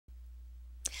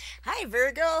Hi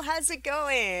Virgo, how's it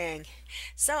going?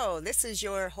 So, this is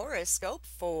your horoscope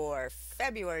for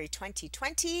February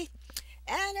 2020,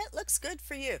 and it looks good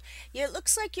for you. Yeah, it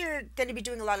looks like you're going to be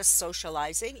doing a lot of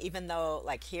socializing, even though,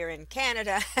 like here in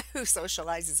Canada, who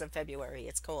socializes in February?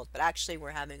 It's cold, but actually, we're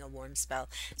having a warm spell.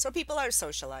 So, people are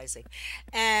socializing.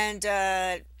 And,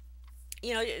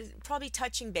 probably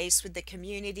touching base with the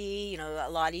community. A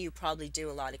lot of you probably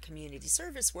do a lot of community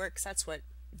service work 'cause that's what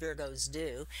Virgos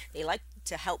do. They like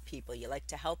to help people. You like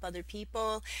to help other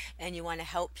people, and you want to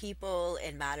help people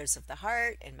in matters of the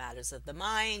heart, in matters of the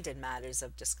mind, in matters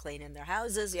of just cleaning their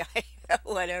houses, yeah,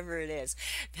 whatever it is.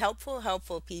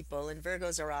 Helpful people, and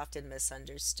Virgos are often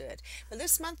misunderstood. But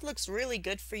this month looks really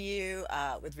good for you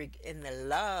in the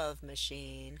love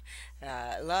machine,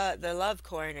 the love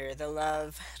corner, the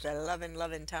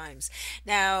loving times.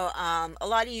 Now, a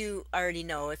lot of you already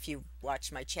know if you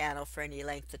watch my channel for any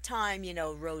length of time,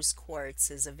 rose quartz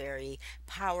is a very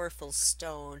powerful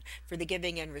stone for the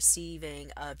giving and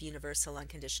receiving of universal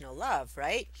unconditional love,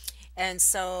 right? And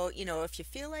so, if you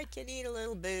feel like you need a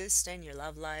little boost in your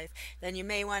love life, then you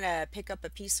may want to pick up a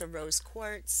piece of rose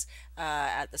quartz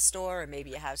at the store, or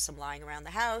maybe you have some lying around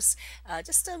the house,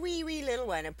 just a wee little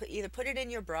one, and either put it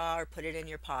in your bra or put it in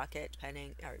your pocket,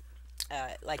 depending, or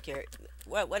like your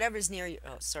whatever's near you.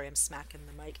 Oh, sorry, I'm smacking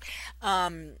the mic.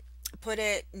 Put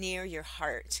it near your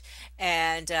heart,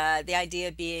 and the idea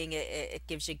being it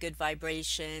gives you good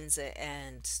vibrations,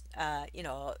 and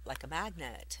like a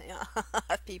magnet,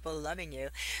 people loving you.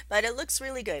 But it looks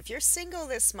really good if you're single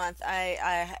this month.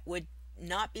 I would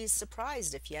not be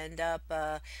surprised if you end up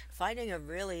finding a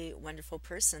really wonderful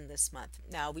person this month.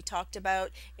 Now, we talked about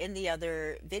in the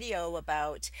other video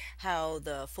about how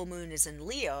the full moon is in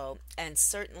Leo, and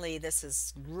certainly this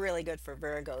is really good for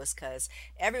Virgos because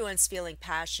everyone's feeling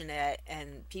passionate,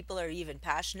 and people are even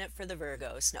passionate for the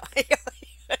Virgos. No,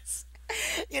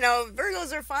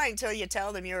 Virgos are fine till you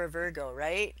tell them you're a Virgo,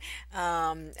 right?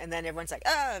 And then everyone's like,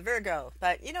 Virgo.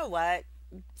 But you know what?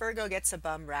 Virgo gets a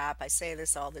bum rap. I say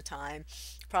this all the time,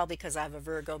 probably because I have a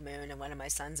Virgo moon and one of my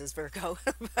sons is Virgo.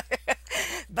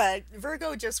 But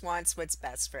Virgo just wants what's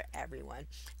best for everyone.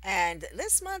 And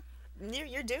this month,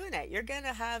 you're doing it. You're going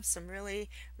to have some really,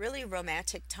 really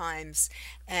romantic times.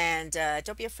 And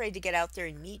don't be afraid to get out there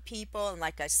and meet people. And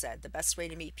like I said, the best way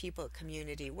to meet people: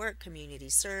 community work, community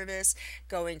service,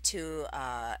 going to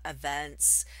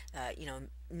events,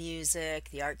 music,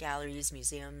 the art galleries,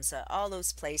 museums, all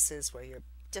those places where you're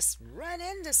just run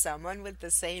into someone with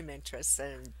the same interests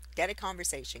and get a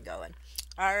conversation going.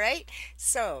 All right.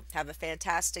 So have a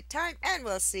fantastic time, and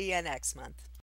we'll see you next month.